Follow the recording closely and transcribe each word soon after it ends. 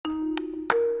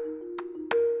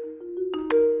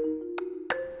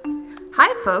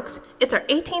Hi, folks. It's our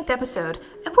 18th episode,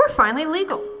 and we're finally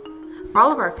legal. For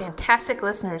all of our fantastic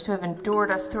listeners who have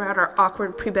endured us throughout our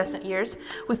awkward pubescent years,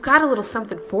 we've got a little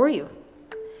something for you.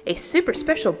 A super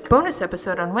special bonus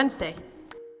episode on Wednesday.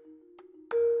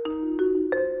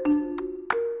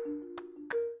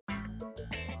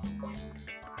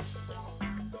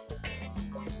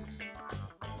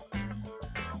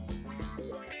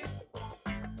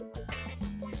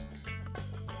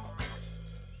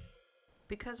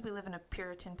 Because we live in a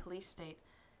Puritan police state,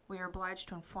 we are obliged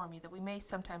to inform you that we may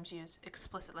sometimes use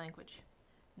explicit language.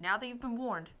 Now that you've been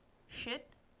warned, shit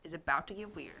is about to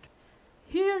get weird.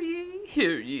 Hear ye,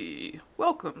 hear ye.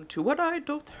 Welcome to What I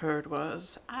Doth Heard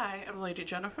Was. I am Lady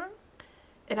Jennifer.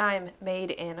 And I am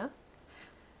Maid Anna.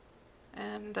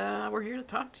 And we're here to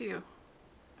talk to you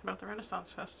about the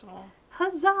Renaissance Festival.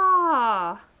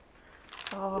 Huzzah!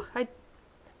 Oh,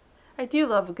 I do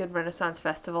love a good Renaissance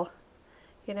Festival.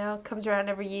 You know, it comes around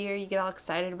every year, you get all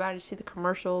excited about it, you see the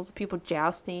commercials, the people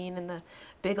jousting, and the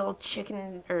big old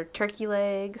chicken or turkey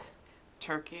legs.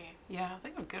 Turkey. Yeah, they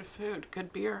have good food,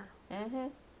 good beer. Mm-hmm.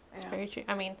 It's Yeah. very true.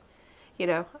 I mean, you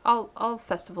know, all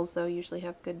festivals, though, usually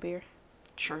have good beer.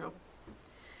 True.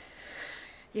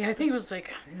 Yeah, I think it was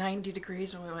like 90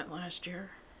 degrees when we went last year.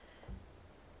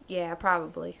 Yeah,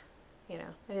 probably. You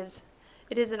know,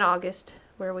 it is in August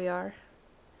where we are.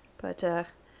 But,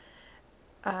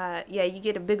 yeah, you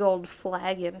get a big old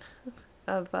flagon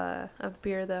of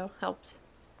beer, though. Helps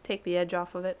take the edge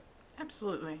off of it.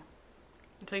 Absolutely.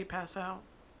 Until you pass out.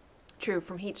 True,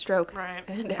 from heat stroke. Right.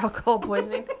 And alcohol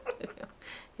poisoning.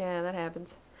 Yeah, that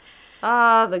happens.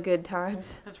 Ah, the good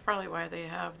times. That's probably why they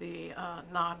have the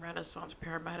non-Renaissance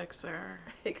paramedics there.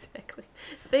 Exactly.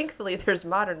 Thankfully, there's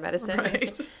modern medicine.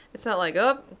 Right. It's not like,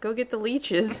 oh, go get the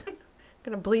leeches.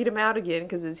 Gonna bleed him out again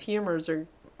because his humors are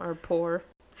poor.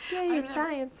 Yay,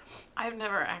 science. I've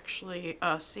never actually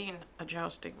seen a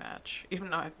jousting match,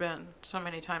 even though I've been so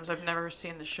many times. I've never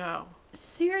seen the show.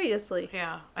 Seriously.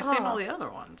 Yeah, I've seen all the other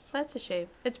ones. That's a shame.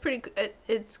 It's pretty.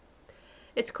 It's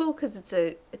cool because it's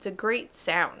a great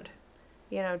sound.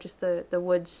 You know, just the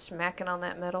wood smacking on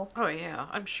that metal. Oh yeah,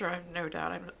 I'm sure. I've no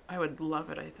doubt. I would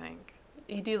love it. I think.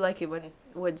 You do like it when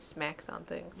wood smacks on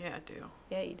things. Yeah, I do.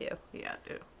 Yeah, you do. Yeah, I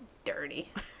do.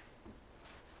 Dirty.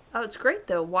 Oh, it's great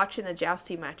though watching the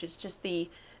jousting matches. Just the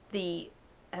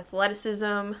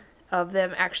athleticism of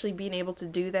them actually being able to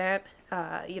do that.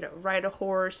 You know, ride a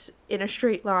horse in a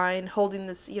straight line, holding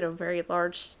this very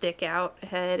large stick out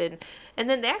ahead, and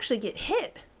then they actually get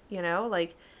hit. You know,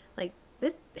 like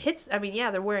this hits. I mean,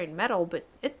 yeah, they're wearing metal, but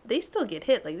they still get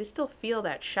hit. Like they still feel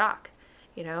that shock.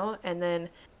 You know, and then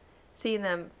seeing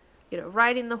them,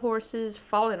 riding the horses,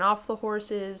 falling off the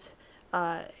horses.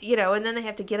 And then they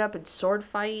have to get up and sword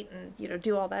fight and,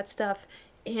 do all that stuff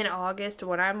in August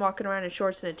when I'm walking around in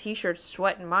shorts and a t-shirt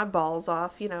sweating my balls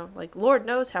off, like Lord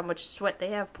knows how much sweat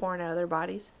they have pouring out of their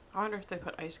bodies. I wonder if they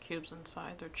put ice cubes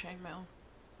inside their chainmail.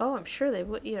 Oh, I'm sure they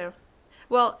would,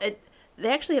 Well, they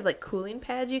actually have like cooling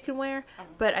pads you can wear,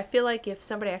 but I feel like if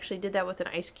somebody actually did that with an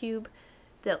ice cube,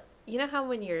 they'll, you know how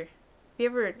when have you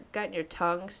ever gotten your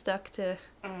tongue stuck to,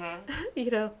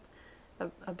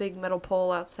 a big metal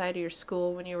pole outside of your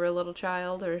school when you were a little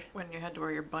child, or when you had to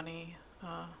wear your bunny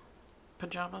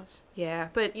pajamas. Yeah,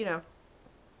 but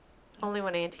only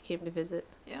when Auntie came to visit.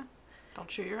 Yeah,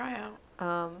 don't shoot your eye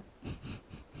out.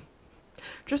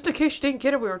 Just in case you didn't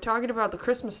get it, we were talking about the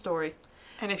Christmas Story.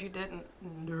 And if you didn't,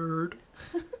 nerd.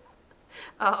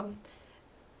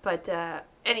 But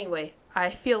anyway,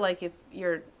 I feel like if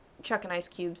you're chucking ice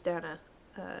cubes down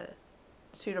a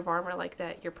suit of armor like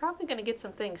that, you're probably going to get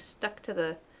some things stuck to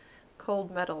the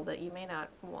cold metal that you may not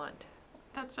want.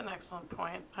 That's an excellent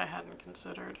point I hadn't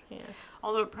considered. Yeah.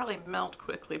 Although it would probably melt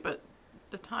quickly, but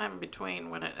the time between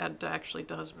when it actually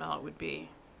does melt would be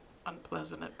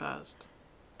unpleasant at best.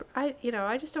 But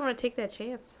I just don't want to take that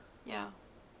chance. Yeah.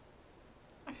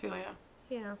 I feel ya.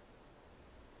 Yeah.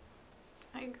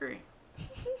 I agree.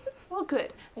 Well,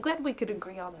 good. I'm glad we could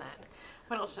agree on that.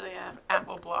 What else do they have?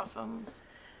 Apple blossoms.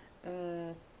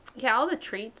 Yeah, all the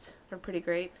treats are pretty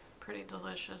great. Pretty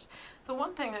delicious. The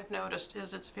one thing I've noticed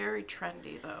is it's very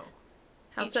trendy, though.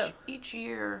 How so? Each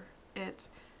year, it's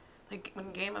like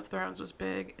when Game of Thrones was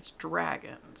big, it's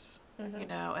dragons, and then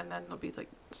there'll be like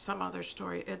some other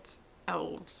story. It's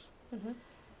elves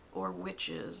or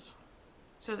witches.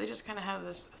 So they just kind of have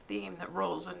this theme that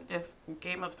rolls. And if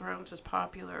Game of Thrones is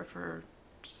popular for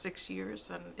 6 years,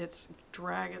 then it's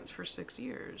dragons for 6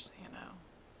 years,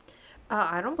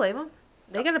 I don't blame them.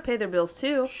 They gotta pay their bills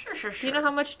too. Sure. Do you know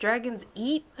how much dragons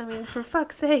eat? I mean, for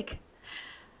fuck's sake.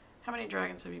 How many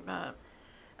dragons have you met?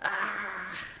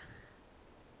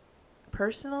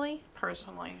 personally.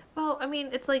 Personally. Well, I mean,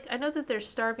 it's like I know that there's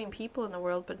starving people in the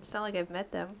world, but it's not like I've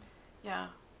met them. Yeah.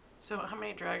 So how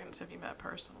many dragons have you met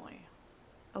personally?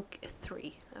 Okay,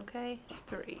 3. Okay,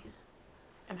 3.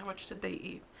 And how much did they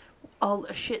eat?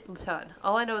 A shit ton.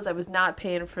 All I know is I was not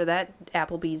paying for that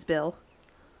Applebee's bill.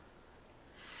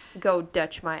 Go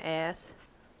Dutch my ass.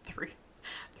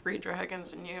 Three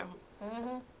dragons and you.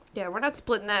 Mm-hmm. Yeah, we're not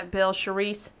splitting that bill,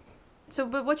 Charisse. So,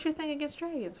 but what's your thing against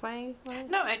dragons? Why?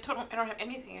 No, I don't have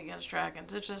anything against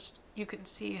dragons. It's just you can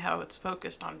see how it's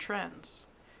focused on trends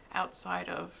outside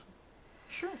of.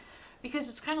 Sure. Because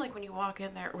it's kind of like when you walk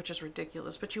in there, which is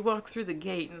ridiculous, but you walk through the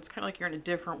gate and it's kind of like you're in a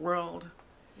different world.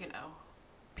 You know,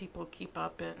 people keep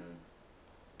up in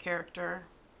character.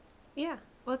 Yeah.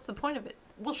 What's the point of it?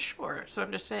 Well, sure. So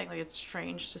I'm just saying, like, it's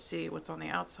strange to see what's on the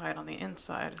outside on the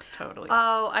inside. Totally.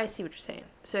 Oh, I see what you're saying.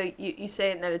 So you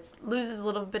saying that it loses a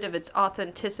little bit of its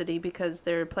authenticity because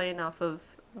they're playing off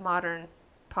of modern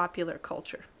popular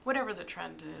culture. Whatever the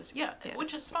trend is, yeah,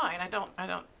 which is fine.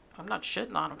 I'm not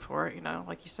shitting on them for it. You know,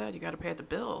 like you said, you got to pay the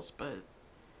bills, but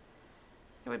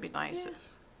it would be nice if.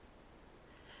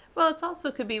 Well, it's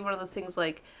also could be one of those things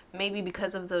like maybe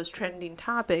because of those trending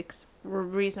topics,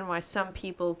 reason why some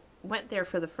people went there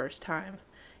for the first time,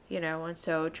 you know, and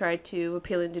so tried to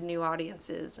appeal into new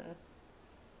audiences and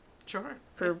Sure.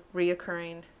 for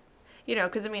reoccurring, you know,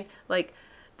 because I mean, like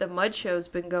the Mud Show's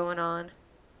been going on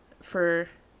for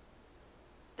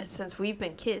since we've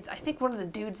been kids. I think one of the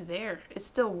dudes there is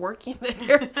still working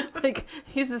there. Like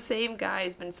he's the same guy.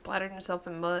 He's been splattering himself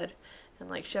in mud and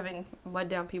like shoving mud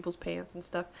down people's pants and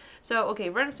stuff. So okay,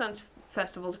 Renaissance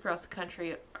festivals across the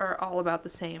country are all about the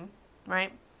same,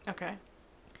 right? Okay.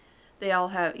 They all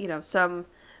have, you know, some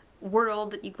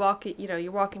world that you walk, you know,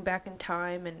 you're walking back in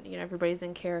time and, you know, everybody's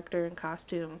in character and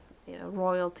costume, you know,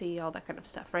 royalty, all that kind of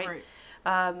stuff, right?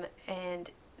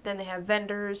 And then they have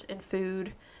vendors and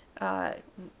food,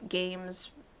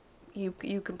 games you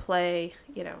can play,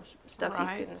 you know, stuff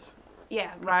Rides. you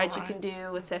can, rides you can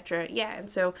do, etc. Yeah, and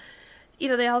so, you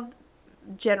know, they all have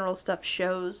general stuff,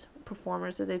 shows,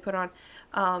 performers that they put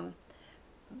on.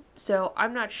 So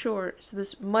I'm not sure. So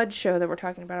this Mud Show that we're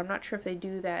talking about, I'm not sure if they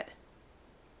do that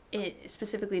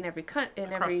specifically in every across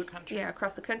the country. Yeah,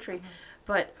 across the country. Mm-hmm.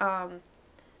 But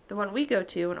the one we go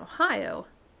to in Ohio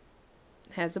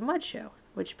has a Mud Show,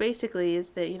 which basically is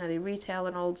that, you know, they retell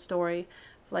an old story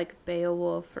like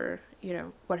Beowulf or, you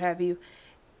know, what have you.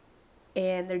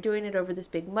 And they're doing it over this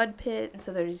big mud pit. And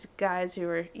so there's guys who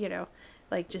are, you know,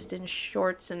 like just in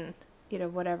shorts and, you know,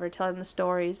 whatever, telling the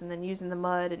stories and then using the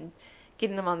mud and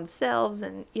getting them on themselves.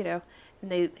 And, you know,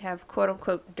 and they have quote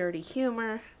unquote dirty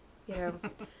humor, you know.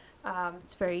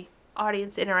 It's very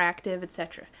audience interactive,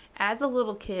 etc. As a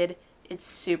little kid, it's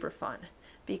super fun.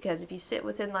 Because if you sit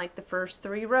within, like, the first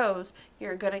 3 rows,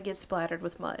 you're going to get splattered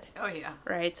with mud. Oh, yeah.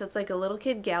 Right? So it's like a little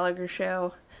kid Gallagher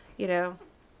show, you know.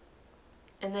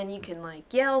 And then you can,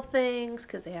 like, yell things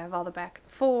because they have all the back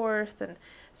and forth. And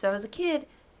so as a kid,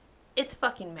 it's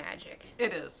fucking magic.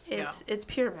 It is, It's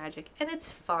pure magic. And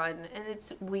it's fun. And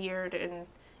it's weird. And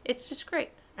it's just great,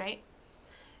 right?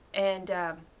 And,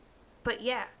 but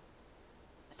yeah.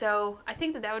 So I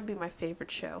think that would be my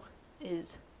favorite show,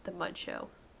 is the Mud Show.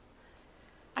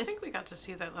 I think we got to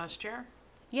see that last year.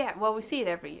 Yeah, well, we see it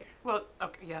every year. Well,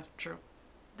 okay, yeah, true.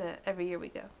 Every year we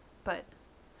go, but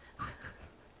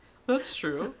that's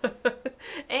true.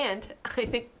 And I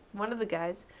think one of the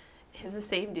guys is the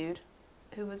same dude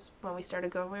who was when we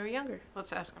started going when we were younger.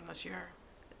 Let's ask him this year.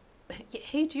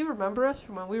 Hey, do you remember us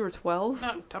from when we were 12?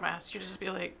 No, dumbass. You just be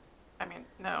like, I mean,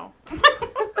 no.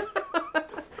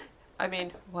 I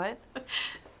mean, what?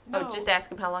 No. Oh, just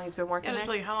ask him how long he's been working there.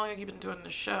 Like, how long have you been doing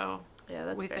this show? Yeah,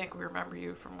 that's We fair. think we remember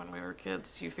you from when we were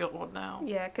kids. Do you feel old now?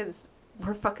 Yeah, because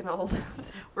we're fucking old.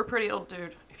 We're pretty old,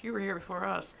 dude. If you were here before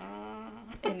us.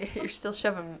 And you're still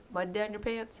shoving mud down your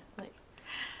pants? Like,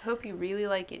 I hope you really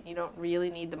like it and you don't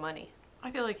really need the money. I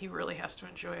feel like he really has to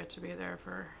enjoy it to be there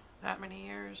for that many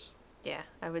years. Yeah,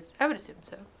 I would assume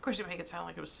so. Of course, you make it sound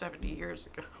like it was 70 years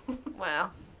ago.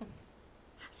 Wow.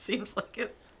 Seems like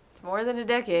it. It's more than a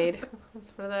decade.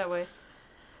 Let's put it that way.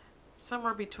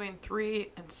 Somewhere between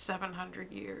 300 and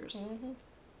 700 years.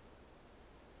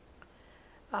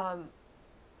 Mm-hmm.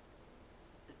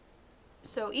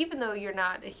 So even though you're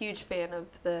not a huge fan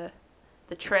of the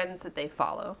trends that they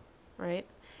follow, right?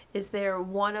 Is there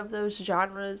one of those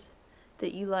genres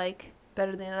that you like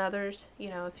better than others? You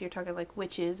know, if you're talking like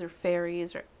witches or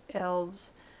fairies or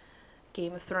elves,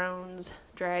 Game of Thrones,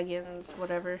 dragons,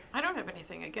 whatever. I don't have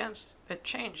anything against it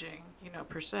changing, you know,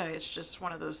 per se. It's just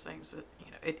one of those things that,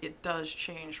 you know, it does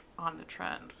change on the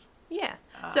trend. Yeah.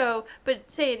 So,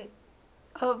 but saying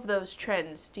of those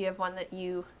trends, do you have one that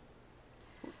you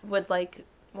would like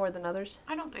more than others?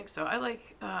 I don't think so. I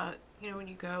like, when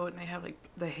you go and they have like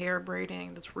the hair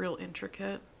braiding that's real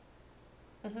intricate.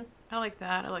 Mm-hmm. I like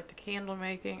that. I like the candle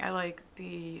making. I like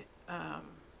the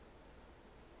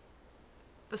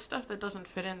stuff that doesn't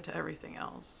fit into everything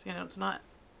else. It's not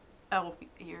elf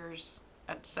ears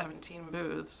at 17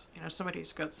 booths. Somebody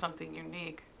who's got something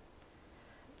unique.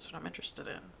 That's what I'm interested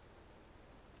in.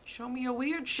 Show me your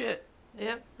weird shit.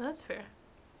 Yep, that's fair.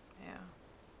 Yeah.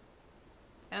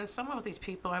 And some of these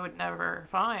people I would never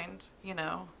find,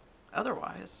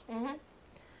 otherwise. Mm-hmm.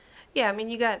 Yeah, I mean,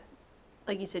 you got,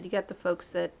 like you said, you got the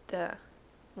folks that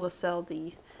will sell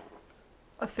the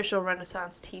official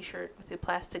Renaissance T-shirt with the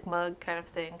plastic mug kind of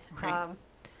thing. Right.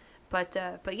 But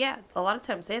yeah, a lot of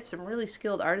times they have some really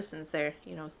skilled artisans there.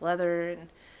 With leather and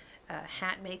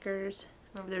hat makers.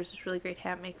 Remember, there was this really great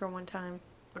hat maker one time.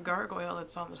 The gargoyle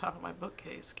that's on the top of my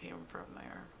bookcase came from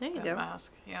there. There you that go.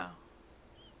 mask, yeah.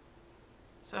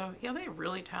 So, yeah, they're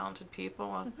really talented people.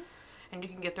 Mm-hmm. And you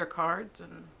can get their cards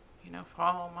and,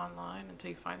 follow them online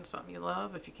until you find something you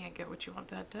love if you can't get what you want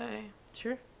that day.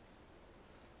 Sure.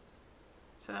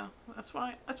 So, that's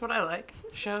what I like.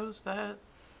 Shows that.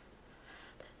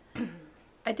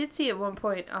 I did see at one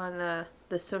point on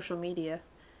the social media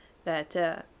that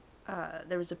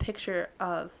there was a picture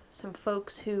of some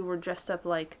folks who were dressed up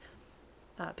like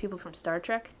people from Star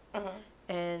Trek. Mm-hmm.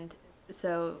 And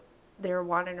so they were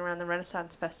wandering around the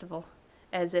Renaissance Festival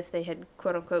as if they had,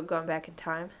 quote unquote, gone back in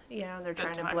time. And they're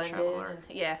trying to time blend traveler. in. And,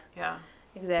 yeah, Yeah.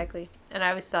 exactly. And I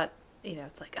always thought,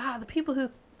 it's like, the people who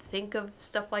think of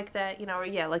stuff like that, or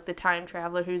like the time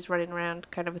traveler who's running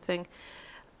around kind of a thing.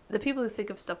 The people who think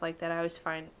of stuff like that I always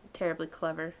find terribly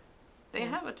clever. They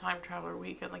have a time traveler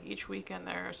weekend. Like each weekend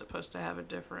they're supposed to have a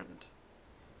different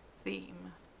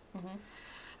theme. Mm-hmm.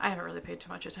 I haven't really paid too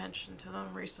much attention to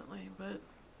them recently, but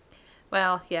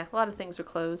Well, yeah, a lot of things were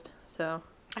closed, so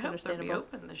it's I hope they'll be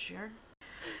understandable. open this year.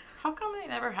 How come they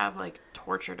never have like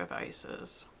torture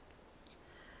devices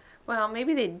Well,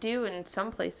 maybe they do in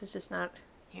some places, just not,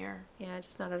 here?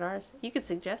 just not at ours. You could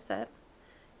suggest that.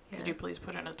 Could you please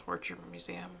put in a torture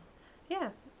museum? Yeah,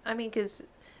 I mean, because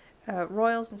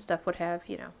royals and stuff would have,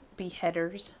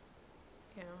 beheaders,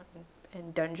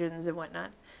 and dungeons and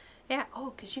whatnot. Yeah,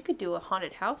 because you could do a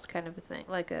haunted house kind of a thing,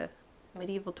 like a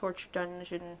medieval torture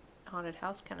dungeon haunted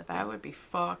house kind of thing. That would be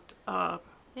fucked up.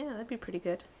 Yeah, that'd be pretty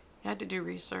good. I had to do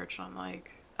research on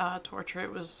like torture.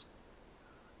 It was.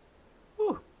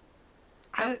 Whew.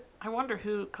 I wonder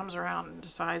who comes around and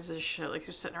decides this shit. Like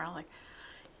who's sitting around like,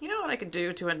 you know what I could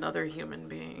do to another human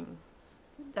being?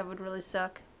 That would really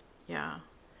suck. Yeah.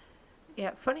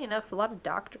 Yeah, funny enough, a lot of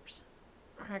doctors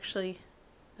are actually,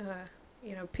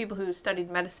 people who studied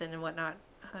medicine and whatnot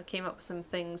came up with some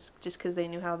things just because they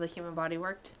knew how the human body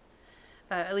worked.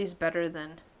 At least better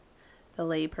than the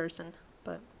lay person,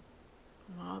 but...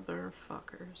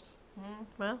 Motherfuckers.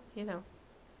 Well,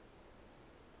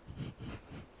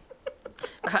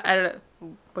 I don't know.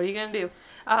 What are you going to do?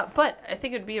 But I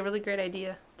think it would be a really great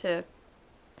idea to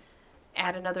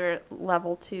add another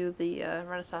level to the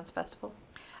Renaissance Festival.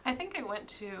 I think I went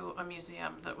to a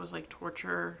museum that was like a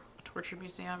torture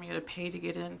museum. You had to pay to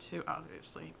get into,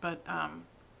 obviously. But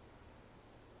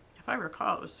if I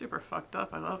recall, it was super fucked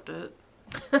up. I loved it.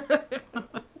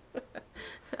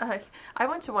 I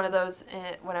went to one of those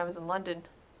when I was in London,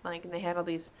 and they had all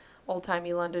these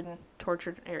old-timey London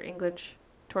English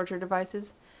torture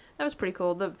devices. That was pretty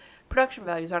cool. The production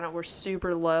values on it were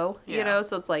super low,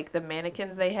 so it's like the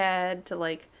mannequins they had to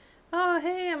oh,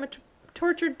 hey, I'm a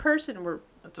tortured person.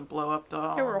 It's a blow-up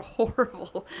doll. They were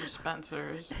horrible. From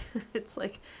Spencer's. It's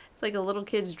like a little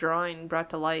kid's drawing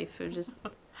brought to life. It was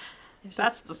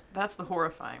just That's the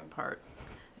horrifying part.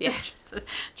 Yeah.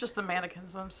 just the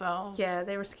mannequins themselves. Yeah,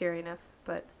 they were scary enough,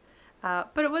 but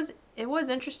it was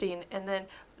interesting, and then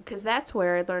because that's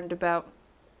where I learned about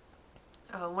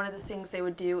one of the things they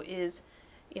would do is,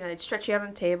 they'd stretch you out on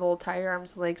a table, tie your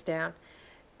arms and legs down,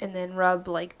 and then rub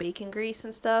like bacon grease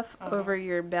and stuff over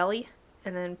your belly,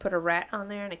 and then put a rat on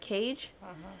there in a cage,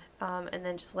 and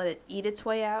then just let it eat its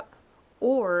way out,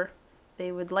 or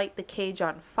they would light the cage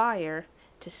on fire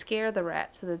to scare the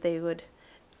rat so that they would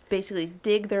basically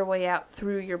dig their way out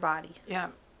through your body. Yeah.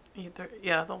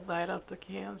 They'll light up the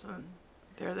cans and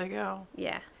there they go.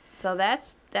 Yeah. So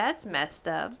that's messed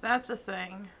up. That's a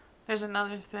thing. There's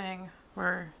another thing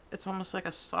where it's almost like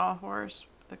a sawhorse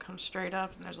that comes straight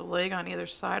up and there's a leg on either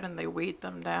side and they weight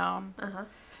them down. Uh-huh.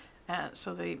 And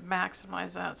so they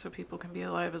maximize that so people can be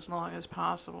alive as long as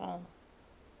possible.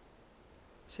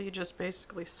 So you just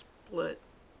basically split.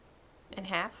 In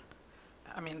half?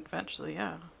 I mean, eventually,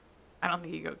 yeah. I don't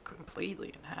think you go completely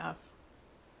in half.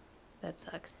 That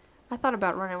sucks. I thought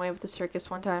about running away with the circus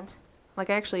one time. Like,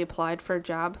 I actually applied for a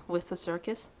job with the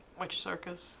circus. Which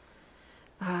circus?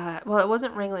 Well, it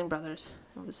wasn't Ringling Brothers.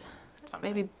 It was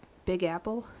Something. maybe Big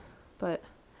Apple. But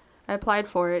I applied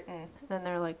for it, and then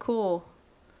they're like, cool.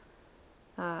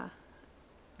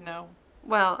 No.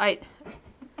 Well, I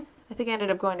think I ended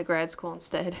up going to grad school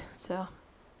instead, so.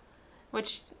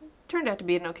 Which turned out to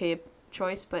be an okay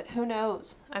choice, but who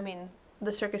knows? I mean,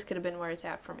 the circus could have been where it's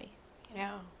at for me.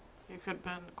 Yeah. You could have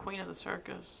been queen of the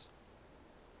circus.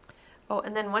 Oh,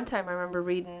 and then one time I remember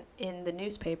reading in the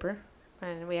newspaper,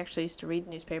 and we actually used to read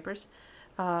newspapers,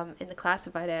 in the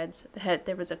classified ads,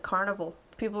 there was a carnival.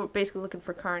 People were basically looking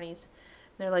for carnies.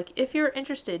 They're like, if you're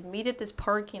interested, meet at this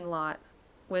parking lot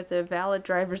with a valid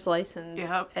driver's license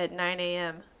at 9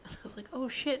 a.m. And I was like, oh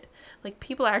shit. Like,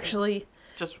 people actually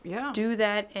Just, yeah. do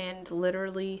that and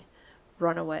literally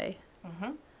run away.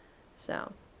 Mm-hmm.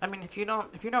 So. I mean, if you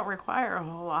don't require a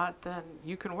whole lot, then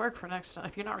you can work for next time.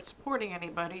 If you're not supporting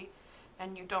anybody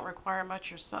and you don't require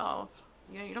much yourself,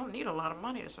 you don't need a lot of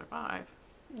money to survive.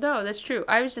 No, that's true.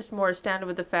 I was just more astounded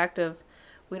with the fact of,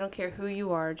 we don't care who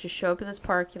you are, just show up in this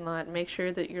parking lot and make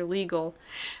sure that you're legal.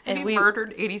 And we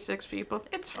murdered 86 people.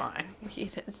 It's fine.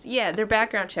 Yeah, their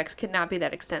background checks cannot be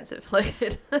that extensive. Like,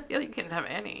 Yeah, you can't have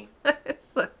any.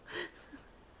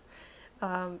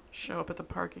 Show up at the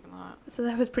parking lot. So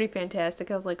that was pretty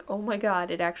fantastic. I was like, oh my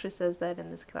god, it actually says that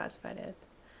in this classified ads.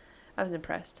 I was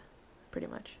impressed, pretty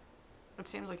much. It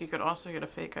seems like you could also get a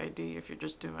fake ID if you're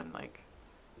just doing, like,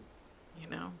 you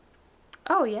know.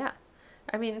 Oh, yeah.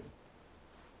 I mean,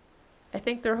 I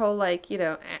think their whole, like,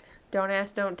 don't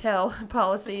ask, don't tell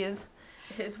policy is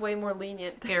way more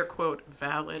lenient. Air quote,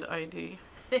 valid ID.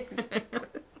 Exactly.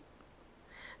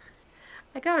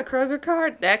 I got a Kroger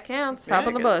card. That counts. There Hop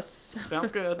on the you go. bus.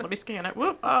 Sounds good. Let me scan it.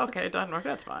 Whoop. Oh, okay, it doesn't work.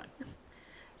 That's fine.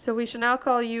 So we should now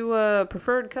call you a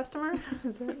preferred customer?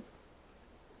 Is that...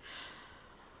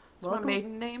 It's my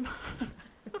maiden name.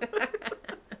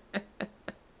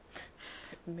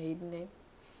 Maiden name.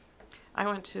 I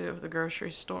went to the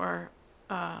grocery store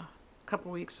a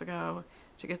couple weeks ago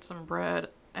to get some bread,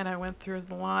 and I went through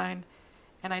the line,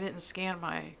 and I didn't scan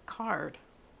my card,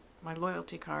 my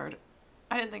loyalty card.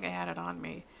 I didn't think I had it on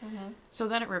me. Mm-hmm. So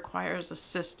then it requires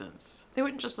assistance. They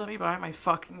wouldn't just let me buy my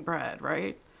fucking bread,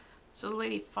 right? So the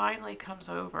lady finally comes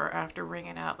over after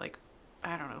ringing out, like,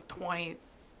 I don't know,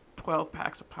 12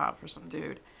 packs of pop for some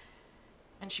dude.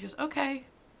 And she goes, okay,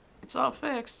 it's all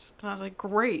fixed. And I was like,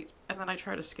 great. And then I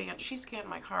tried to scan. She scanned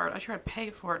my card. I tried to pay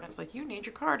for it, and it's like, you need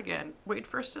your card again. Wait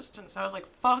for assistance. I was like,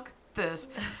 fuck this.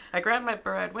 I grabbed my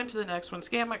bread, went to the next one,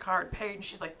 scanned my card, paid, and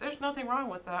she's like, there's nothing wrong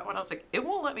with that one. I was like, it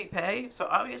won't let me pay, so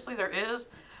obviously there is.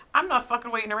 I'm not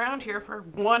fucking waiting around here for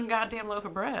one goddamn loaf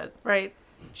of bread. Right.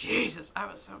 Jesus, I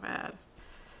was so mad.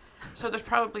 So there's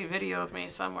probably video of me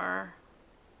somewhere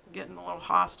getting a little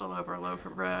hostile over a loaf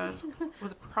of bread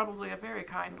with probably a very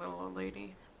kind little old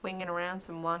lady. Winging around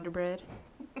some Wonder Bread.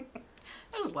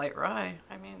 It was light rye.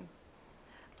 I mean...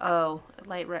 Oh,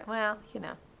 light rye. Well,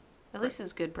 at least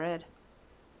it's good bread.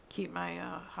 Keep my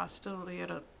hostility at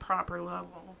a proper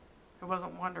level. It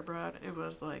wasn't Wonder Bread. It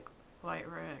was like light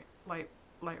rye. Light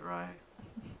rye?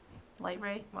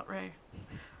 Not rye.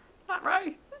 Not rye.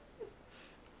 You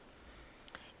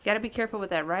gotta be careful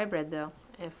with that rye bread, though.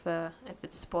 If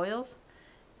it spoils,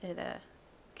 it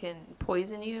can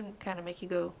poison you and kind of make you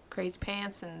go crazy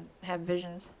pants and have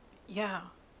visions. Yeah,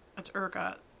 that's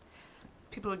ergot.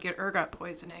 People would get ergot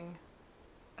poisoning.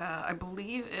 I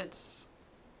believe it's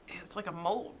like a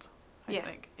mold, I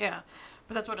think. Yeah,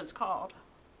 but that's what it's called.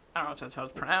 I don't know if that's how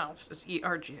it's pronounced. It's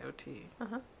ERGOT.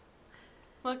 Uh-huh.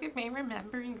 Look at me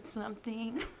remembering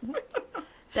something.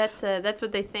 That's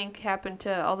what they think happened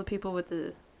to all the people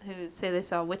who say they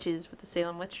saw witches with the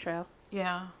Salem witch trial.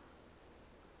 Yeah.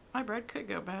 My bread could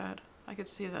go bad. I could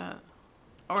see that.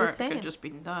 Or it could just be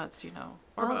nuts,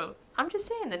 or both. I'm just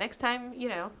saying, the next time,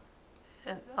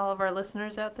 all of our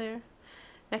listeners out there,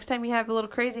 next time you have a little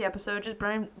crazy episode, just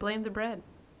blame the bread.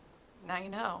 Now you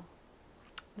know.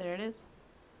 There it is.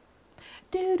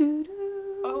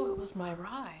 Do-do-do. Oh, it was my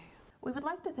rye. We would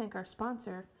like to thank our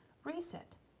sponsor,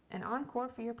 Reset, an encore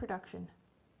for your production.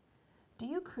 Do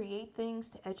you create things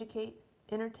to educate,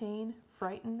 entertain,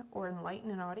 frighten, or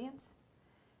enlighten an audience?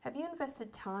 Have you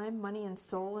invested time, money, and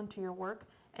soul into your work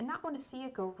and not want to see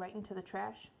it go right into the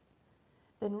trash?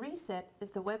 Then Reset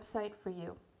is the website for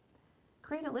you.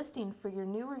 Create a listing for your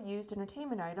new or used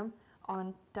entertainment item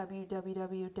on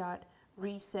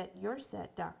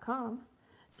www.resetyourset.com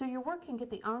so your work can get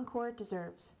the encore it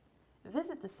deserves.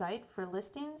 Visit the site for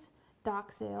listings,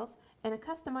 dock sales, and a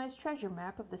customized treasure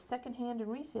map of the secondhand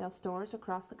and resale stores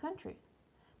across the country.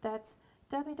 That's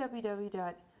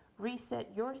www.resetyourset.com.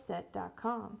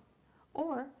 resetyourset.com.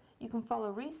 Or you can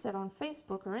follow Reset on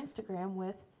Facebook or Instagram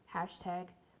with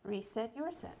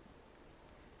 #ResetYourSet.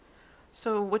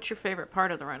 So, what's your favorite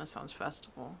part of the Renaissance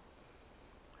Festival?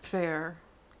 Fair.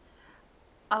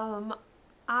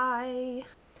 I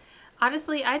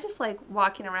honestly, I just like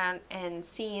walking around and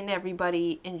seeing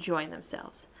everybody enjoying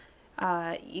themselves.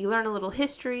 You learn a little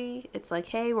history. It's like,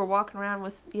 hey, we're walking around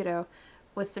with,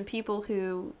 with some people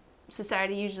who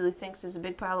society usually thinks is a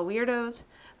big pile of weirdos.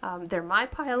 They're my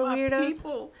pile of weirdos.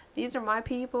 People. These are my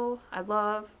people. I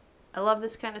love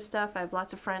this kind of stuff. I have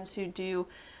lots of friends who do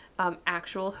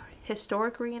actual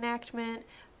historic reenactment,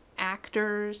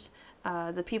 actors,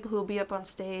 the people who will be up on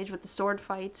stage with the sword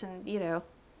fights and,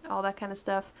 all that kind of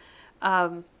stuff.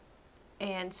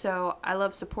 And so I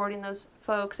love supporting those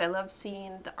folks. I love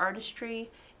seeing the artistry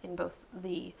in both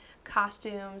the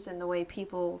costumes and the way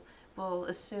people will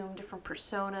assume different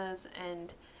personas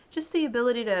and just the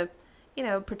ability to,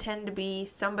 pretend to be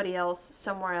somebody else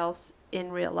somewhere else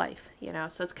in real life,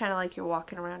 So it's kind of like you're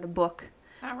walking around a book,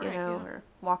 or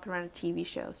walking around a TV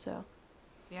show, so.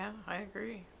 Yeah, I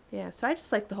agree. Yeah, so I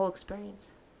just like the whole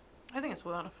experience. I think it's a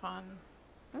lot of fun.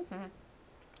 Mm-hmm.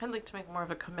 I'd like to make more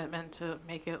of a commitment to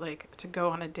make it to go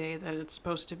on a day that it's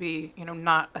supposed to be,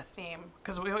 not a theme.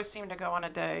 Because we always seem to go on a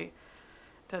day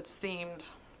that's themed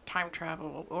time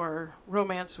travel or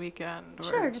romance weekend. Or...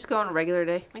 Sure, just go on a regular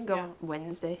day. We can go on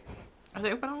Wednesday. Are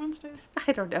they open on Wednesdays?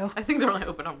 I don't know. I think they're only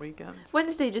open on weekends.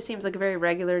 Wednesday just seems like a very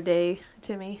regular day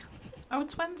to me. Oh,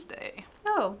 it's Wednesday.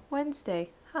 Oh,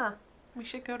 Wednesday. Huh. We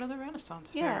should go to the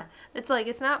Renaissance Fair. Fair. It's like,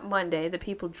 it's not Monday that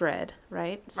people dread,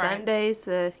 right? Sunday's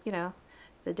the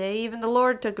day even the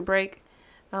Lord took a break.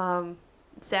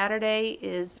 Saturday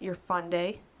is your fun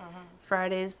day. Mm-hmm.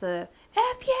 Friday's the,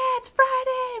 it's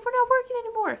Friday! We're not working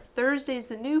anymore. Thursday's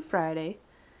the new Friday.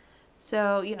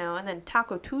 So, and then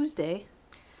Taco Tuesday.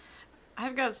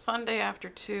 I've got Sunday after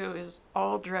 2 is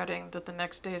all dreading that the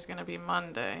next day is going to be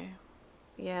Monday.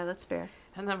 Yeah, that's fair.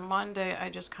 And then Monday, I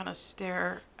just kind of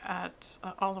stare at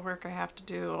all the work I have to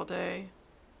do all day.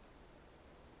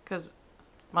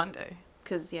 Monday.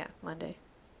 Monday.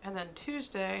 And then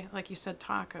Tuesday, like you said,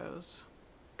 tacos.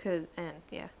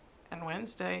 And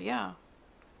Wednesday,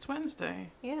 it's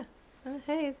Wednesday. Yeah.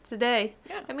 Hey, it's a day.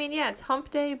 Yeah. I mean, it's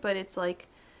hump day, but it's like...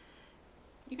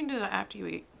 You can do that after you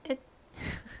eat.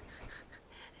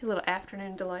 A little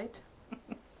afternoon delight.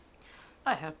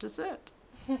 I have to sit.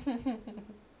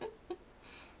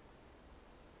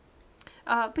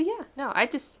 But yeah, no, I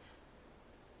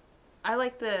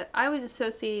always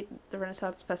associate the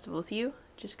Renaissance Festival with you,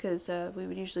 just because we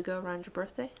would usually go around your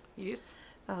birthday. Yes.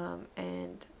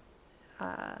 And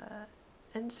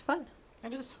it's fun.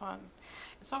 It is fun.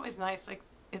 It's always nice.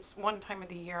 It's one time of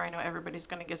the year I know everybody's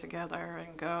going to get together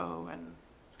and go and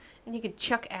you could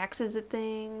chuck axes at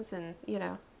things and,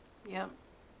 Yep.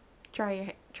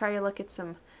 Try your luck at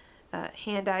some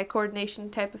hand-eye coordination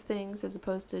type of things as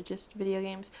opposed to just video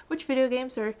games. Which video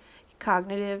games are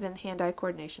cognitive and hand-eye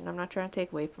coordination? I'm not trying to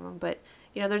take away from them, but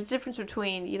there's a difference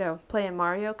between playing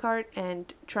Mario Kart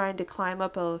and trying to climb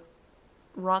up a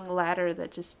rung ladder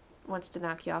that just wants to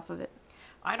knock you off of it.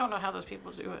 I don't know how those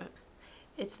people do it.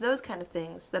 It's those kind of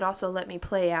things that also let me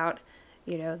play out,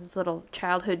 these little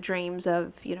childhood dreams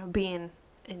of being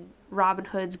in Robin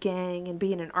Hood's gang and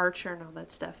being an archer and all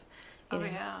that stuff.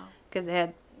 Yeah. Because they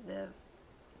had the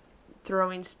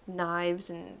throwing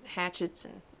knives and hatchets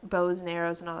and bows and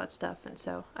arrows and all that stuff. And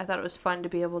so I thought it was fun to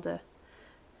be able to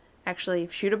actually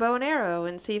shoot a bow and arrow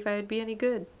and see if I would be any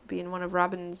good being one of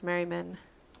Robin's merry men.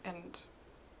 And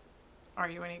are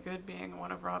you any good being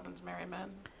one of Robin's merry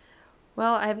men?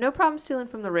 Well, I have no problem stealing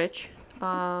from the rich.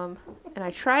 And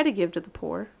I try to give to the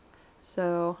poor.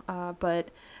 So, but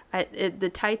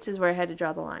the tights is where I had to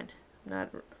draw the line.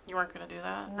 You weren't going to do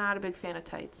that? Not a big fan of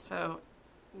tights. So,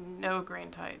 no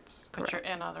green tights, Correct. But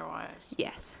you're in otherwise.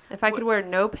 Yes. If I could wear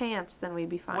no pants, then we'd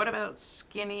be fine. What about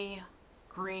skinny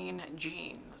green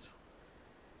jeans?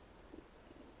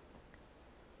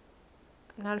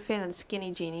 I'm not a fan of the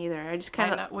skinny jean either. I just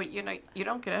kind of... Well, you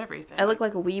don't get everything. I look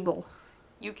like a weeble.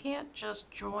 You can't just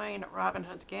join Robin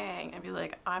Hood's gang and be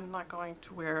like, I'm not going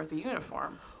to wear the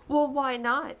uniform. Well, why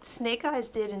not? Snake Eyes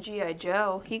did in G.I.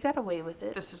 Joe. He got away with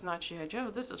it. This is not G.I.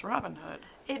 Joe. This is Robin Hood.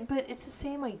 But it's the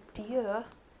same idea.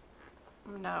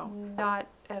 No. Not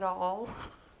at all.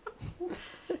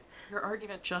 Your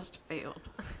argument just failed.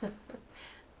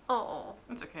 Oh.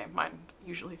 It's okay. Mine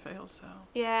usually fails, so.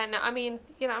 Yeah, no, I mean,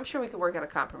 I'm sure we could work out a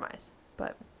compromise.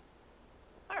 But.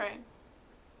 All right.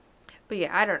 But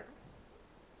yeah, I don't...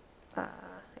 yeah.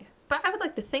 But I would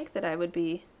like to think that I would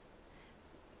be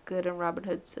good in Robin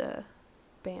Hood's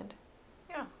band.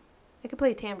 Yeah. I could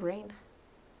play a tambourine.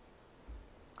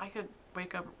 I could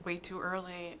wake up way too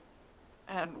early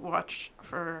and watch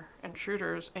for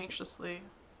intruders anxiously.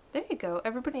 There you go.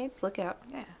 Everybody needs to look out.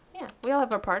 Yeah. Yeah, we all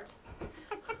have our parts.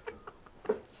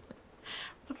 What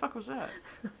the fuck was that?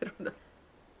 I don't know.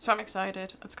 So I'm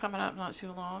excited. It's coming up not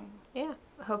too long. Yeah,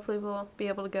 hopefully we'll be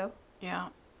able to go. Yeah.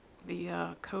 The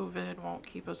COVID won't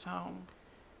keep us home.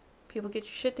 People, get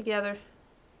your shit together.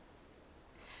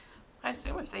 I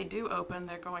assume if they do open,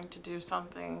 they're going to do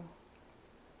something,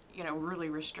 really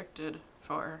restricted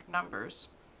for numbers.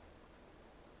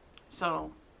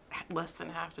 So less than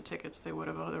half the tickets they would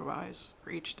have otherwise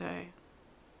for each day.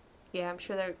 Yeah, I'm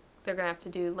sure they're gonna have to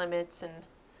do limits and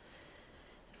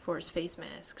enforce face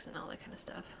masks and all that kind of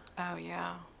stuff. Oh,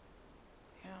 yeah.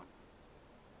 Yeah.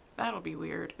 That'll be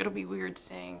weird. It'll be weird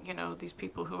seeing, these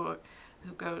people who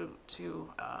go to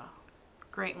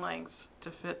great lengths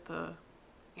to fit the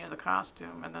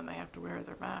costume, and then they have to wear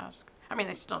their mask. I mean,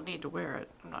 they still need to wear it.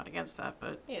 I'm not against that,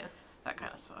 but Yeah. that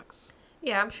kind of sucks.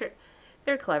 Yeah, I'm sure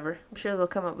they're clever. I'm sure they'll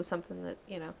come up with something that,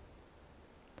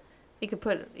 you could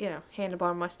put,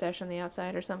 handlebar mustache on the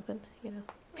outside or something, I'm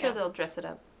sure Yeah. they'll dress it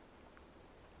up.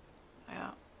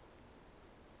 Yeah.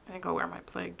 I think I'll wear my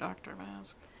plague doctor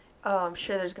mask. Oh, I'm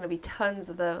sure there's going to be tons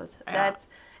of those. Yeah.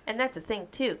 That's a thing,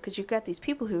 too, because you've got these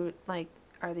people who,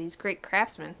 are these great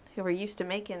craftsmen who are used to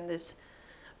making this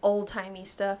old-timey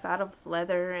stuff out of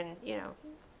leather and,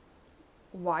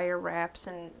 wire wraps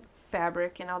and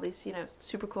fabric and all these,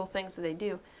 super cool things that they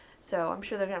do. So I'm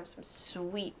sure they're going to have some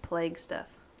sweet plague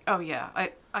stuff. Oh, yeah.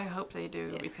 I hope they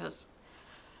do, because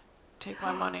take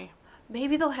my money.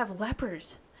 Maybe they'll have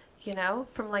lepers,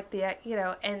 from,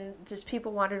 and just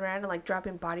people wandering around and,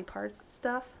 dropping body parts and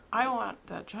stuff. I want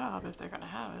that job if they're going to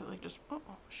have it. Just, oh,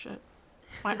 shit.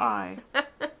 My eye.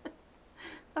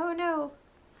 Oh, no.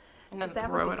 And then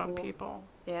That would throw be it on cool. people.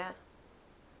 Yeah.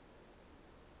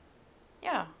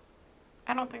 Yeah.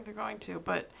 I don't think they're going to,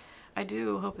 but I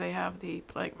do hope they have the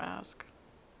plague mask.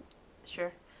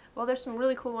 Sure. Well, there's some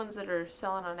really cool ones that are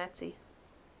selling on Etsy.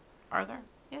 Are there?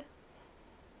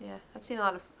 Yeah, I've seen a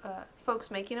lot of folks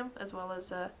making them as well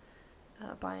as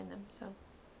buying them. So.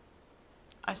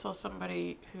 I saw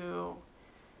somebody who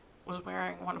was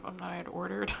wearing one of them that I had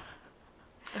ordered.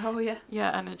 Oh yeah.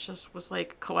 Yeah, and it just was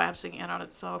collapsing in on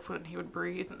itself when he would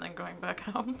breathe and then going back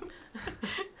out.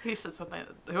 He said something,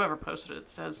 whoever posted it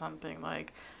said something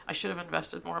like, I should have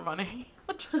invested more money.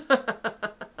 Just,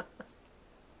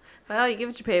 Well, you get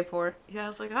what you pay for. yeah, I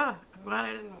was like, I'm glad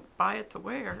I didn't buy it to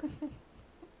wear.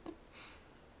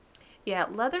 Yeah,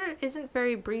 leather isn't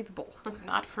very breathable.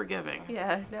 Not forgiving.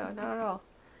 Yeah, no, not at all.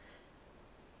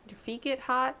 Your feet get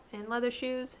hot in leather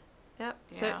shoes. Yep.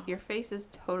 So Yeah. your face is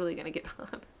totally gonna get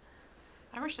hot.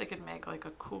 I wish they could make a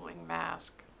cooling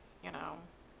mask,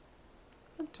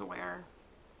 to wear.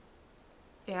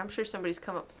 Yeah, I'm sure somebody's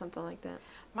come up with something like that.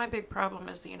 My big problem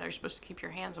is that, you're supposed to keep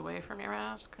your hands away from your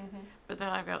mask, but then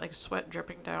I've got sweat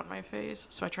dripping down my face,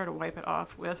 so I try to wipe it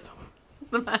off with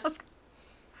the mask.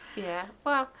 Yeah.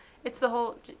 Well, it's the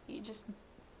whole. You just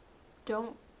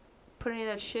don't put any of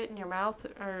that shit in your mouth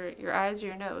or your eyes or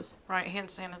your nose. Right, hand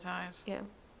sanitize. Yeah.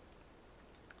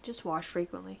 Just wash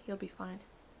frequently. You'll be fine.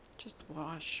 Just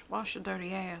wash your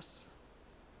dirty ass.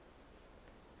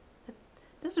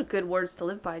 Those are good words to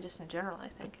live by just in general, I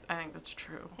think. I think that's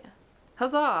true.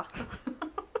 Huzzah!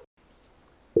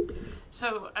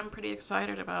 So I'm pretty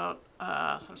excited about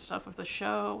some stuff with the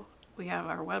show. We have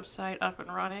our website up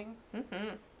and running.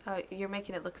 Oh, you're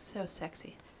making it look so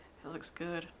sexy. It looks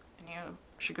good, and you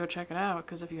should go check it out,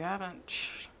 because if you haven't,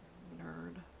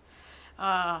 nerd.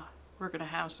 We're going to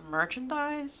have some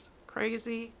merchandise.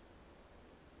 Crazy.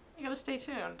 You gotta stay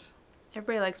tuned.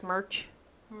 Everybody likes merch.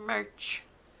 Merch.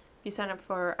 If you sign up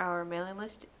for our mailing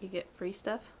list, you get free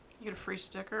stuff. You get a free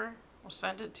sticker. We'll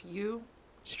send it to you,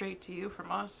 straight to you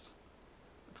from us.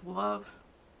 With love.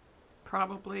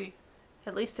 Probably.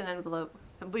 At least an envelope.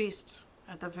 At least.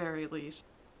 At the very least.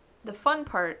 The fun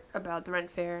part about the Ren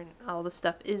Fair and all this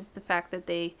stuff is the fact that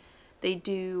they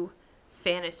do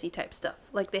fantasy type stuff.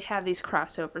 Like, they have these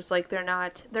crossovers. Like, they're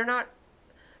not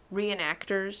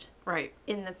reenactors. Right.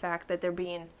 In the fact that they're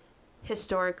being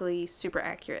historically super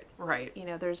accurate. Right.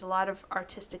 There's a lot of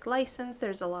artistic license.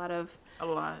 There's a lot of, A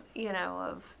lot.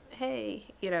 of, hey,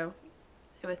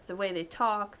 with the way they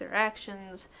talk, their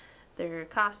actions, their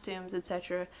costumes,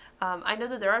 etc. I know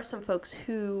that there are some folks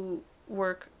who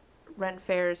work Ren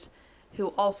Fairs who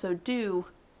also do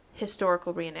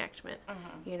historical reenactment,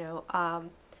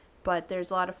 but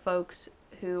there's a lot of folks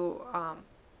who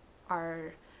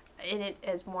are in it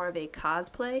as more of a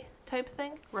cosplay type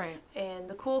thing. Right. And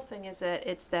the cool thing is that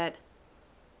it's that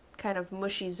kind of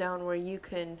mushy zone where you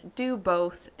can do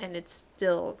both and it's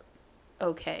still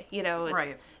okay. You know, it's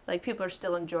Right. like people are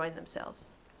still enjoying themselves.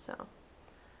 So,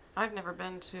 I've never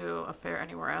been to a fair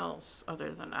anywhere else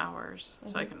other than ours,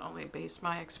 so I can only base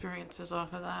my experiences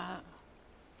off of that.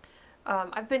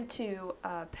 I've been to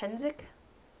Pennsic,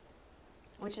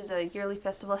 which is a yearly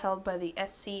festival held by the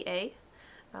SCA,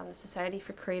 the Society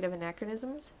for Creative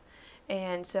Anachronisms,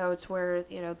 and so it's where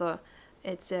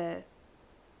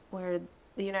where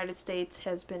the United States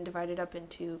has been divided up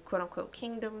into quote unquote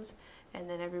kingdoms, and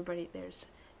then there's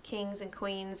kings and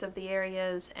queens of the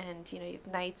areas, and you have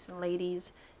knights and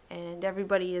ladies, and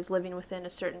everybody is living within a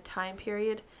certain time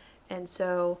period, and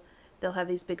so they'll have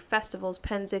these big festivals.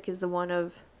 Pennsic is the one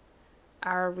of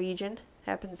our region. It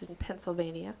happens in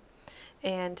Pennsylvania,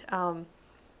 and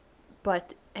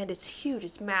it's huge.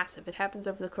 It's massive. It happens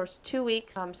over the course of 2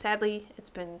 weeks. Sadly,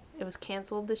 it was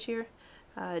canceled this year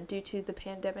due to the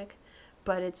pandemic,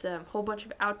 but it's a whole bunch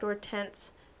of outdoor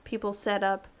tents people set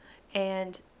up,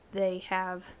 and they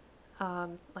have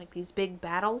like these big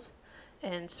battles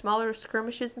and smaller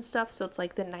skirmishes and stuff. So it's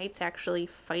like the knights actually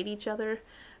fight each other,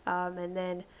 and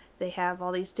then they have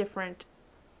all these different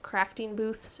crafting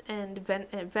booths and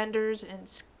vendors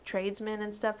and tradesmen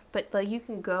and stuff. But like you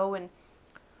can go and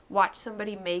watch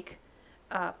somebody make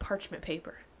parchment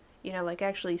paper. Like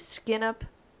actually skin up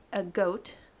a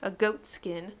goat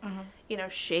skin.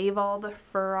 Shave all the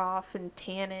fur off and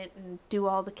tan it and do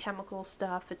all the chemical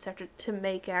stuff, etc., to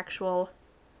make actual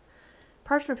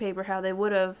parchment paper how they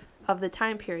would have of the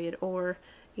time period, or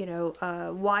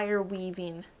wire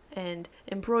weaving and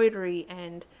embroidery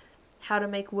and how to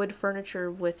make wood furniture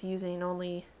with using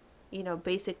only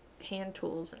basic hand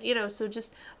tools, so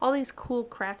just all these cool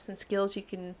crafts and skills you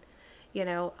can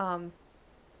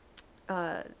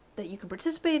that you can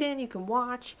participate in, you can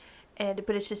watch, but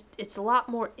it's a lot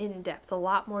more in depth, a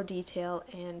lot more detail,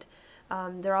 and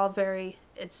they're all very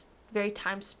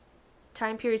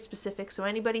time period specific, so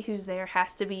anybody who's there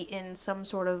has to be in some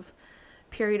sort of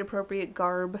period appropriate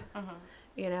garb,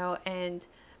 and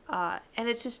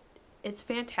it's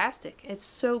fantastic. It's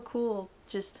so cool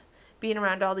just being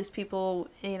around all these people,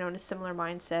 in a similar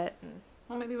mindset. And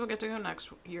well, maybe we'll get to go next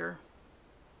year.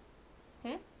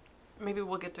 Maybe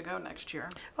we'll get to go next year.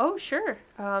 Oh, sure.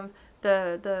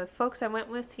 The folks I went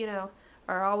with,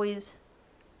 are always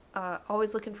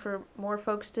looking for more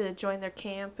folks to join their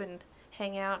camp and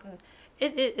hang out, and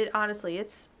it honestly,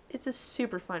 it's a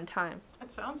super fun time.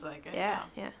 It sounds like it. Yeah.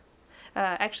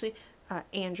 Actually,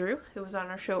 Andrew, who was on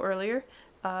our show earlier,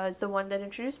 is the one that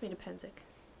introduced me to Pennsic.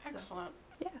 Excellent. So,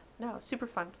 yeah, no, super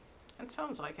fun. It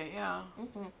sounds like it, yeah.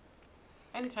 Mm-hmm.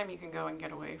 Anytime you can go and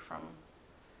get away from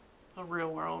the real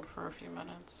world for a few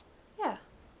minutes. Yeah.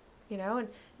 And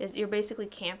you're basically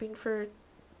camping for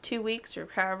 2 weeks or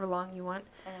however long you want,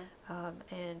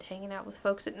 and hanging out with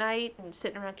folks at night and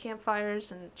sitting around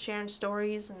campfires and sharing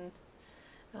stories and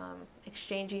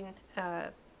exchanging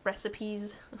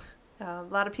recipes. A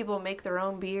lot of people make their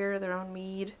own beer, their own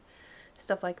mead,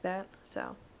 stuff like that.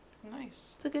 So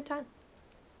nice. It's a good time.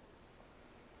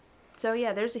 So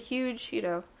yeah, there's a huge,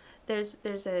 there's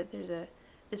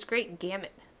this great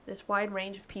gamut, this wide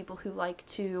range of people who like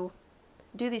to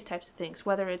do these types of things,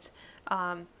 whether it's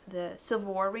the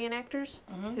Civil War reenactors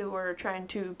who are trying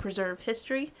to preserve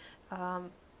history,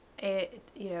 to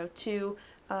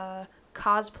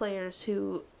cosplayers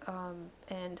who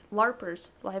and LARPers,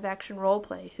 live action role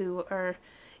play, who are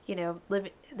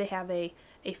they have a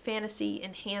fantasy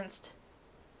enhanced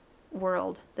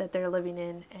world that they're living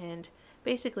in, and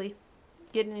basically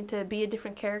getting to be a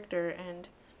different character and,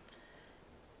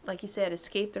 like you said,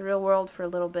 escape the real world for a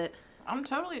little bit. I'm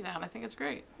totally down. I think it's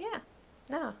great. Yeah.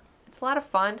 No. It's a lot of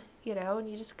fun, and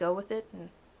you just go with it, and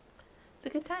it's a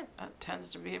good time. That tends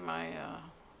to be my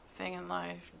thing in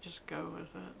life. Just go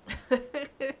with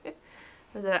it.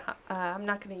 Was it, I'm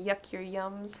not going to yuck your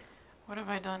yums? What have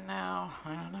I done now?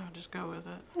 I don't know. Just go with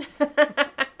it.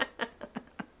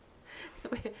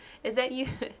 Is that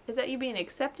you being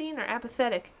accepting or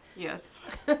apathetic? Yes.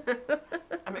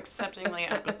 I'm acceptingly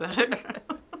apathetic.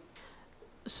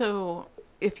 So,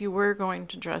 if you were going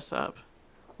to dress up,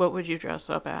 what would you dress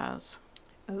up as?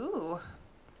 Ooh.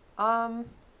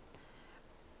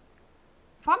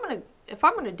 If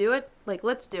I'm gonna do it, like,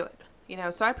 let's do it.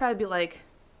 So I'd probably be like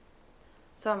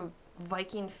some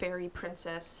Viking fairy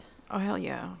princess. Oh, hell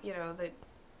yeah. That,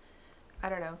 I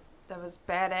don't know, that was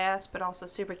badass but also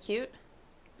super cute.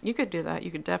 You could do that.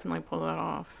 You could definitely pull that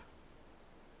off.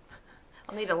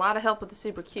 I'll need a lot of help with the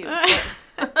super cute.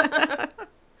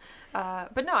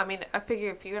 But no, I mean, I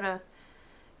figure if you're gonna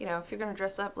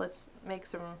dress up, let's make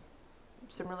some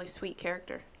really sweet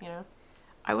character,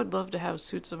 I would love to have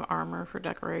suits of armor for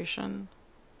decoration.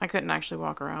 I couldn't actually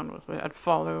walk around with it. I'd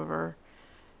fall over.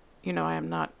 you know, I am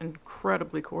not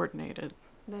incredibly coordinated.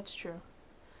 That's true.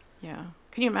 Yeah.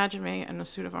 Can you imagine me in a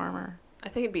suit of armor? I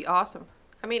think it'd be awesome.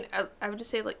 I mean, I would just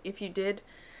say, like, if you did,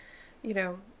 you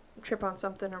know, trip on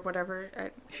something or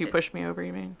whatever. If you push me over,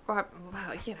 you mean? Well,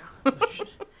 you know.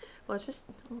 Well, it's just...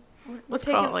 Let's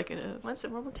call it like it is.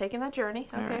 We're taking that journey.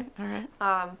 Okay. All right.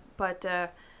 But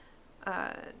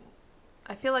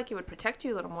I feel like it would protect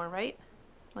you a little more, right?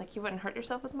 Like you wouldn't hurt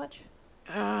yourself as much?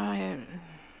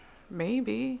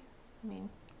 Maybe. I mean,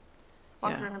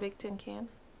 walking Yeah. around a big tin can.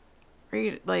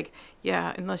 Like,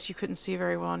 yeah, unless you couldn't see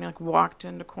very well and you, like, walked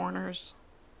into corners.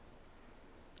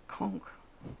 Conk.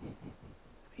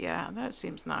 Yeah, that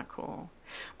seems not cool.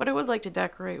 But I would like to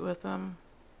decorate with them.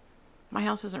 My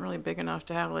house isn't really big enough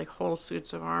to have, like, whole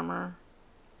suits of armor.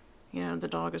 You know, the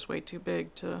dog is way too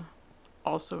big to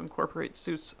also incorporate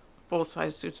suits,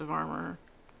 full-size suits of armor.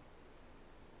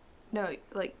 No,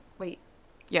 like, wait.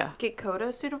 Yeah. Get Coda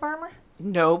a suit of armor?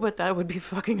 No, but that would be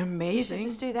fucking You should amazing.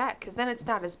 just do that, because then it's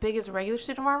not as big as a regular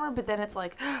suit of armor, but then it's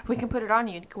like, we can put it on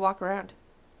you and you can walk around.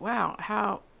 Wow,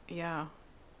 how... Yeah.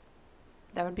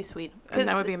 That would be sweet. And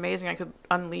that would be amazing. I could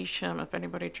unleash him if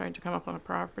anybody tried to come up on the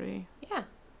property. Yeah.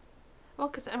 Well,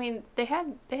 because, I mean, they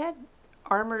had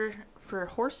armor for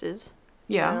horses,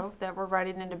 Yeah. you know, that were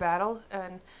riding into battle,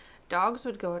 and dogs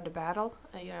would go into battle,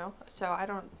 you know, so I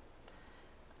don't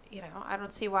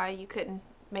see why you couldn't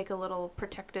make a little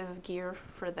protective gear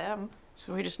for them.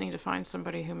 So we just need to find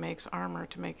somebody who makes armor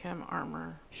to make him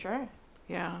armor. Sure.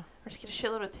 Yeah. Or just get a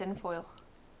shitload of tinfoil.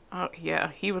 Oh,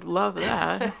 yeah, he would love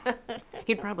that.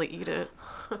 He'd probably eat it.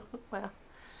 Well.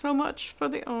 So much for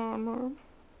the armor.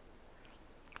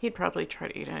 He'd probably try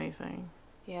to eat anything.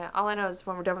 Yeah, all I know is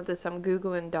when we're done with this, I'm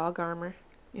Googling dog armor.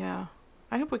 Yeah.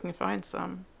 I hope we can find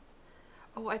some.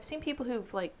 Oh, I've seen people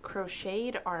who've, like,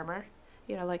 crocheted armor,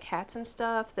 you know, like hats and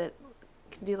stuff that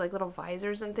can do, like, little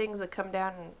visors and things that come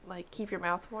down and, like, keep your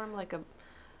mouth warm, like a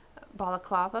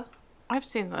balaclava. I've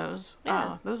seen those.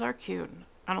 Yeah. Those are cute.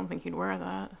 I don't think he'd wear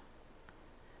that.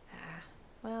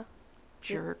 Well,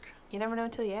 Jerk. you never know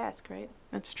until you ask, right?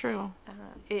 That's true. I don't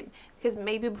know. Because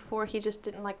maybe before he just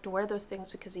didn't like to wear those things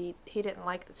because he didn't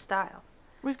like the style.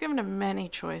 We've given him many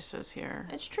choices here.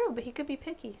 It's true, but he could be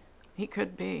picky. He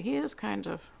could be. He is kind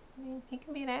of. I mean, he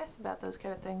can be an ass about those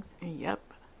kind of things. Yep.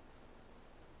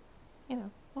 You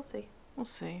know, we'll see. We'll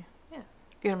see. Yeah.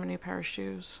 Get him a new pair of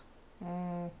shoes.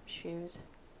 Shoes.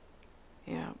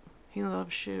 Yeah. He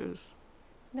loves shoes.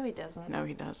 No, he doesn't. No,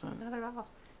 he doesn't. Not at all.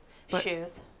 But-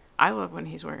 Shoes. I love when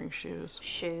he's wearing shoes.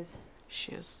 Shoes.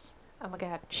 Shoes. Oh my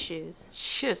god, shoes.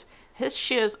 Shoes. His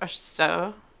shoes are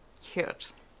so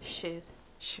cute. Shoes.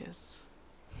 Shoes.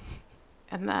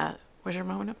 And that was your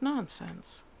moment of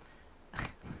nonsense.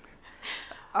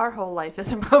 Our whole life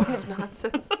is a moment of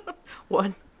nonsense.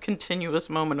 One continuous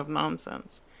moment of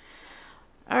nonsense.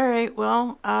 All right,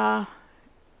 well,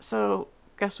 so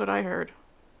guess what I heard?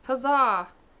 Huzzah!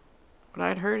 What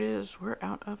I'd heard is we're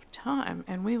out of time,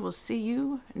 and we will see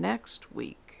you next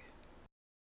week.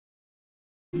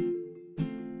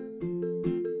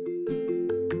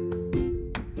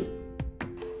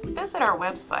 Visit our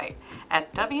website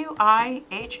at wihhw.com,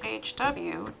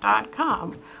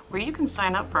 where you can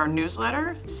sign up for our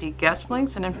newsletter, see guest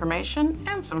links and information,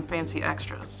 and some fancy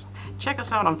extras. Check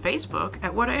us out on Facebook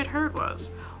at What I Had Heard Was,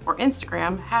 or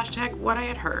Instagram,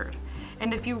 #WhatIHadHeard.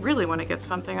 And if you really want to get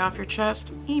something off your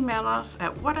chest, email us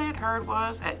at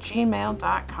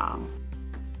whatihadheardwas@gmail.com.